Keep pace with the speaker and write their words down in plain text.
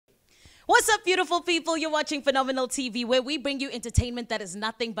What's up, beautiful people? You're watching Phenomenal TV, where we bring you entertainment that is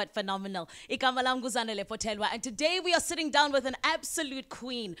nothing but phenomenal. Igama lam nguzane Lepotelwa, and today we are sitting down with an absolute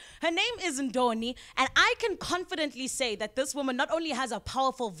queen. Her name is Ndoni, and I can confidently say that this woman not only has a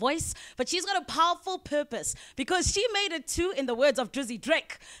powerful voice, but she's got a powerful purpose, because she made it too, in the words of Drizzy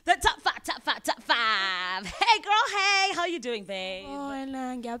Drake, the top five, top five, top five. Hey girl, hey, how you doing, babe?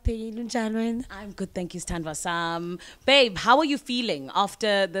 I'm good, thank you, Stanva. Babe, how are you feeling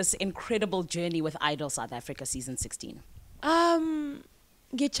after this incredible journey with Idol South Africa season 16?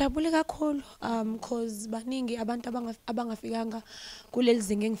 Ngijabule kakhulu cause baningi abantu abangafikanga kuleli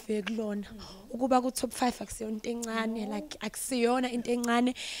zinga engifike kulona ukuba ku top 5 akusiyona into encane, like akusiyona into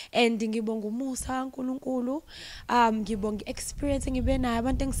encane, and ngibonga umusa kaNkulunkulu, ngibonga experience ngibe nayo,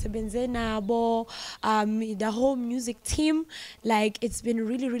 abantu engisebenze nabo, the whole music team. Like it's been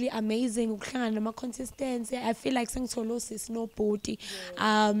really amazing ukuhlangana nama consistency. I feel like sengitholo sis no booty.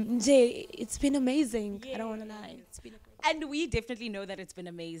 Nje it's been amazing. I don't want to lie, it's been And we definitely know that it's been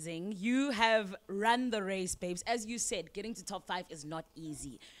amazing. You have run the race, babes. As you said, getting to top 5 is not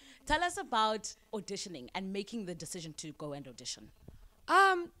easy. Tell us about auditioning and making the decision to go and audition.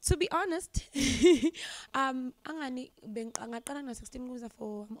 To be honest, angani ngaqala na 16 kuza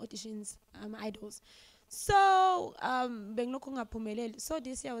for auditions, idols. So, bengilokhu ngaphumeleli. So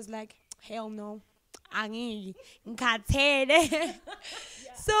this year I was like, hell no. Ngikhathele.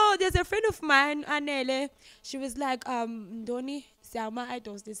 So there's a friend of mine, Anele. She was like, Ndoni, siyama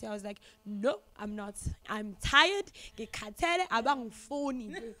idols this year. I was like, no, I'm not. I'm tired. Ngikhathele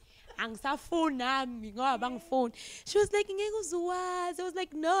abangifuni. Angisafuna ngoba abangifuni. She was like, ngeke uzuwazi. I was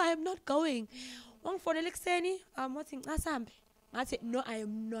like, no, I'm not going. Wangifonela ekseni, wathi ngicasambe. I said, no, I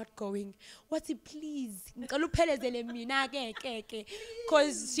am not going. What's it, please? Because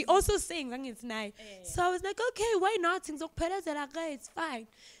she also sings, and it's nice. So I was like, okay, why not? It's fine.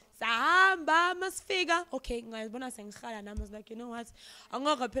 Sahamba, must figure. Okay, I was like, you know what? I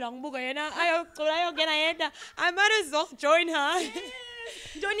might as well join her.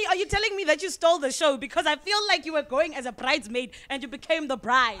 Ndoni, are you telling me that you stole the show? Because I feel like you were going as a bridesmaid and you became the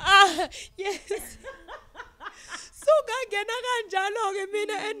bride. Yes. So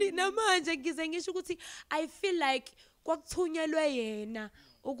I feel like kwakuthunyelwe yena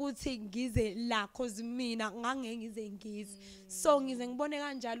ukuthi ngize la cause mina ngangeke ngize ngize. So ngize ngibone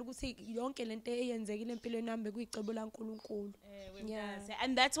kanjalo ukuthi yonke lento eyenzekile empilweni yami bekuyicebo laNkulunkulu.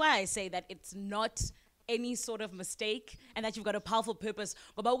 And that's why I say that it's not any sort of mistake and that you've got a powerful purpose.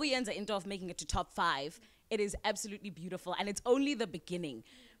 Ngoba ukuyenza into of making it to top 5, it is absolutely beautiful, and it's only the beginning.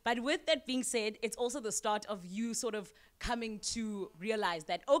 But with that being said, it's also the start of you sort of coming to realize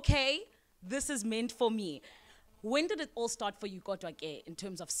that, okay, this is meant for me. When did it all start for you, Kodwake, in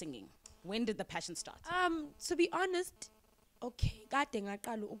terms of singing? When did the passion start? To be honest, okay, kade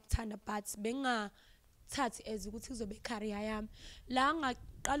ngaqala ukuthanda, but bengathathi as ukuthi kuzobe career yami. La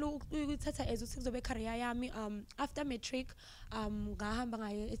ngaqala ukuthatha as ukuthi kuzobe career yami, after matric, ngahamba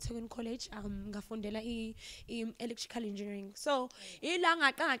ngaye eThekwini College, ngafundela electrical engineering. So ila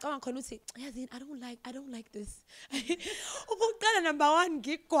ngaqala khona ukuthi yazi I don't like this. Ukuqala number 1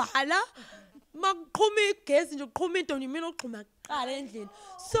 ngigwala. Makuqhuma igesi nje uqhuma into mina oqhuma kuqala endlini.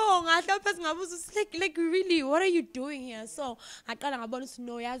 So ngahla phasi ngabuza like really, what are you doing here? So ngaqala ngabona ukuthi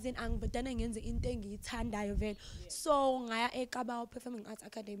no, yazi angibedane ngenze into engiyithandayo vele. So ngaya eKabawo Performing Arts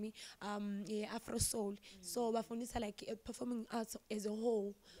Academy, Afro Soul. So bafundisa like performing arts as a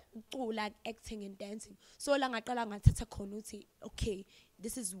whole, like acting and dancing. So la ngaqala ngathatha khona ukuthi okay,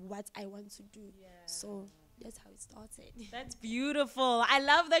 this is what I want to do. So that's how it started. That's beautiful. I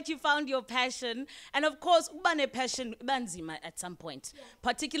love that you found your passion. And of course, ubane passion banzima at some point,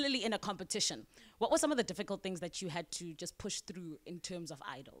 particularly in a competition. What were some of the difficult things that you had to just push through in terms of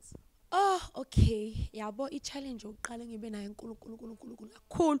idols? Oh, okay. Yeah, but it challenge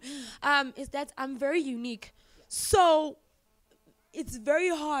cool. Is that I'm very unique. So it's very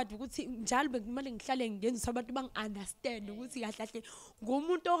hard ukuthi njalo bekumele ngihlale ngenza abantu bangi-understand ukuthi kahle kahle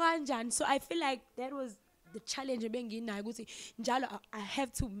ngumuntu okanjani. So I feel like that was the challenge ebenginayo ukuthi njalo I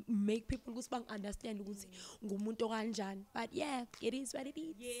have to make people ukuthi bangi-understand ukuthi ngumuntu okanjani. But yeah, it is what it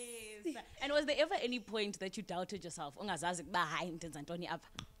is. Yes. And was there ever any point that you doubted yourself? Ungazazi kuba hayi ndenza ntoni apha?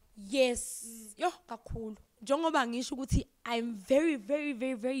 Yes. Yo kakhulu. Njengoba ngisho ukuthi I'm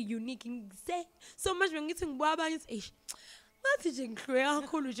very unique. Ngise so much bengithi ngibuka abanye ukuthi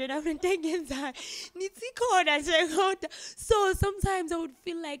so sometimes I would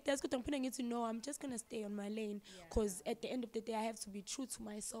feel like that's what I'm putting it to know. I'm just gonna stay on my lane because at the end of the day I have to be true to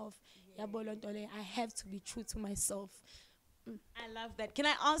myself. I have to be true to myself. I love that. Can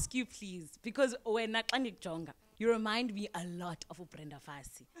I ask you please, because when you remind me a lot of Brenda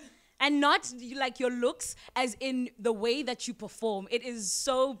Fassie. And not like your looks, as in the way that you perform. It is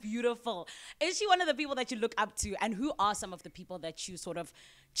so beautiful. Is she one of the people that you look up to? And who are some of the people that you sort of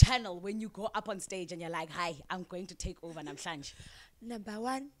channel when you go up on stage and you're like, hi, I'm going to take over namhlanje? Number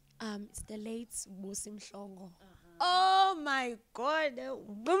one, it's the late Busim Shongo. Oh my God,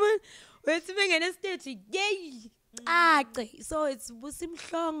 woman, we're sitting in a stage, yay! So it's Busim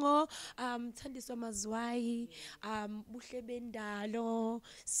Shongo, Thandiswa Mazwai, Buhle Bendalo.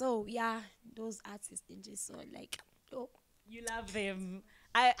 So yeah, those artists so like, oh. You love them.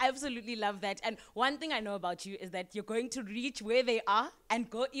 I absolutely love that. And one thing I know about you is that you're going to reach where they are and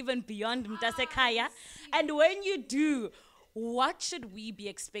go even beyond Mtasekaya. And when you do, what should we be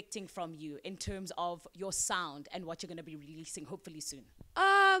expecting from you in terms of your sound and what you're going to be releasing hopefully soon?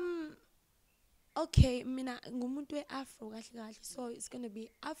 Okay, mina ngumuntu we-Afro kahle kahle, so it's gonna be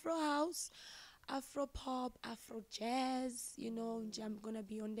Afro house, Afro pop, Afro jazz, you know, I'm gonna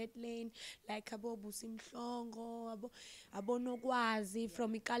be on that lane, like abo Busim Mhlongo, abo Nokwazi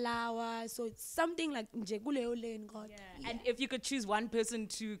from Ikalawa, so it's something like nje kuleyo lane, God. Yeah. And if you could choose one person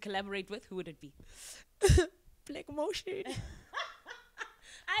to collaborate with, who would it be? Black Motion.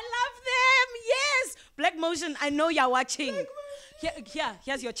 I love them, yes! Black Motion, I know you're watching.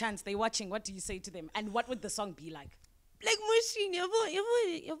 Here's your chance. They're watching. What do you say to them? And what would the song be like? Black Machine,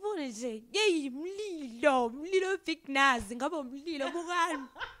 yabona nje. Yey mlilo big nazi ngaba mlilo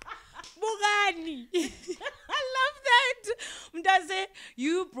bukani. I love that. Mdaze,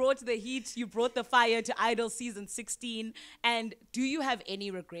 you brought the heat, you brought the fire to Idol season 16. And do you have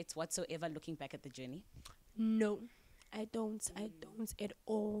any regrets whatsoever looking back at the journey? No, I don't at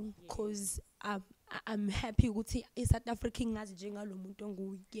all, because I'm happy ukuthi South Africa ngazi njengalo muntu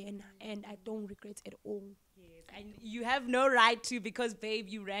onguyena, and I don't regret at all. Yes, and you have no right to, because babe,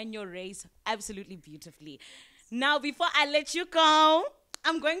 you ran your race absolutely beautifully. Now, before I let you go,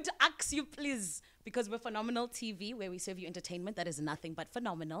 I'm going to ask you, please, because we're Phenomenal TV, where we serve you entertainment that is nothing but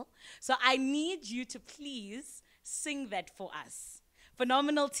phenomenal. So I need you to please sing that for us.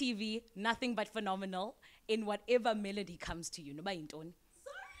 Phenomenal TV, nothing but phenomenal, in whatever melody comes to you. Ndoni.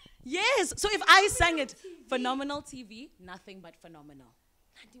 Yes. So if I sang it, Phenomenal TV, nothing but phenomenal.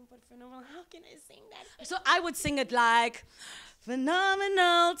 Nothing but phenomenal. How can I sing that? So I would sing it like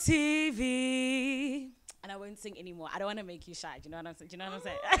Phenomenal TV, and I won't sing anymore. I don't want to make you shy. Do you know what I'm saying? Do you know what I'm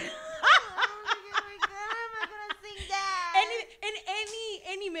saying? Oh my God, how am I gonna sing that?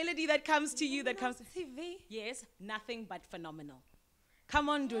 Any melody that comes to you, that comes to TV. Yes, nothing but phenomenal. Come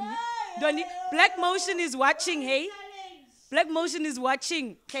on, Ndoni. Ndoni. Black Motion is watching, hey? Black Motion is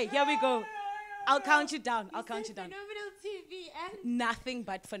watching. Okay, here we go. I'll count you down. I'll count you down. Phenomenal TV and Nothing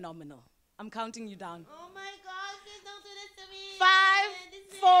but phenomenal. I'm counting you down. oh my God, please don't do this to me.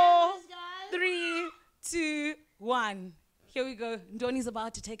 5, 4, 3, 2, 1. Here we go. Ndoni's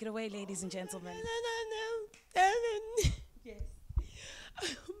about to take it away, ladies and gentlemen. No. Yes.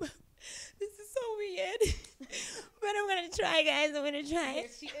 This is so weird. But I'm gonna try, guys. I'm gonna try.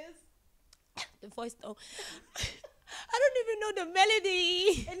 Yes, she is. The voice though. I don't even know the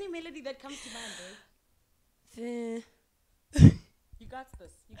melody. Any melody that comes to mind, babe. You got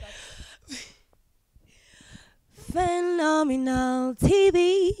this. You got this. Phenomenal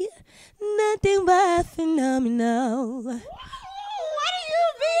TV, nothing but phenomenal. What do you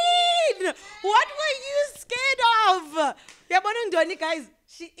mean? What were you scared of? Yeah, but Ndoni, guys,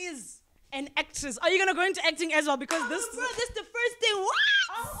 she is an actress. Are you gonna go into acting as well? Because This is the first thing. What?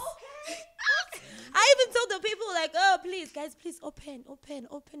 Oh, okay. I even told the people like, oh, please, guys, please open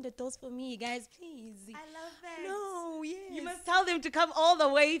the doors for me, guys, please. I love that. No, yes. You must tell them to come all the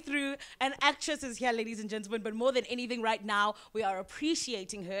way through. An actress is here, ladies and gentlemen, but more than anything right now, we are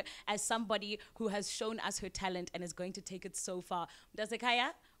appreciating her as somebody who has shown us her talent and is going to take it so far.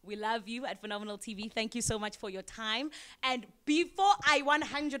 Mtasekaya, we love you at Phenomenal TV. Thank you so much for your time. And before I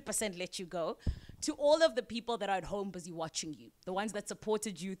 100% let you go, to all of the people that are at home busy watching you, the ones that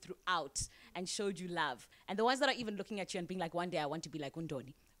supported you throughout and showed you love, and the ones that are even looking at you and being like, one day I want to be like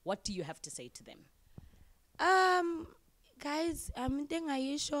Ndoni, what do you have to say to them? Guys,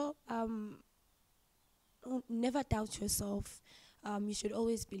 never doubt yourself. You should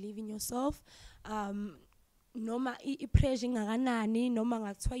always believe in yourself. Noma i-pressure ngakanani, noma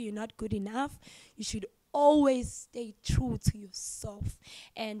ngathiwa you're not good enough, you should always stay true to yourself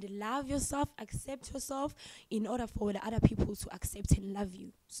and love yourself, accept yourself in order for the other people to accept and love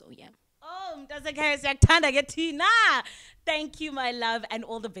you. So yeah. Oh, mntasekhaya siyakuthanda ke thina. Thank you, my love, and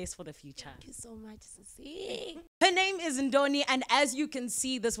all the best for the future. Thank you so much, Sisi. Her name is Ndoni, and as you can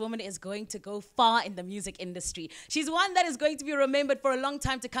see, this woman is going to go far in the music industry. She's one that is going to be remembered for a long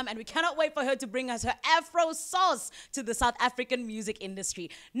time to come, and we cannot wait for her to bring us her Afro sauce to the South African music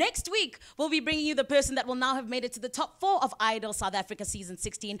industry. Next week, we'll be bringing you the person that will now have made it to the top 4 of Idol South Africa season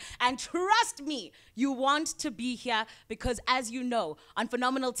 16. And trust me, you want to be here because, as you know, on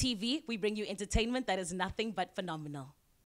Phenomenal TV, we bring you entertainment that is nothing but phenomenal.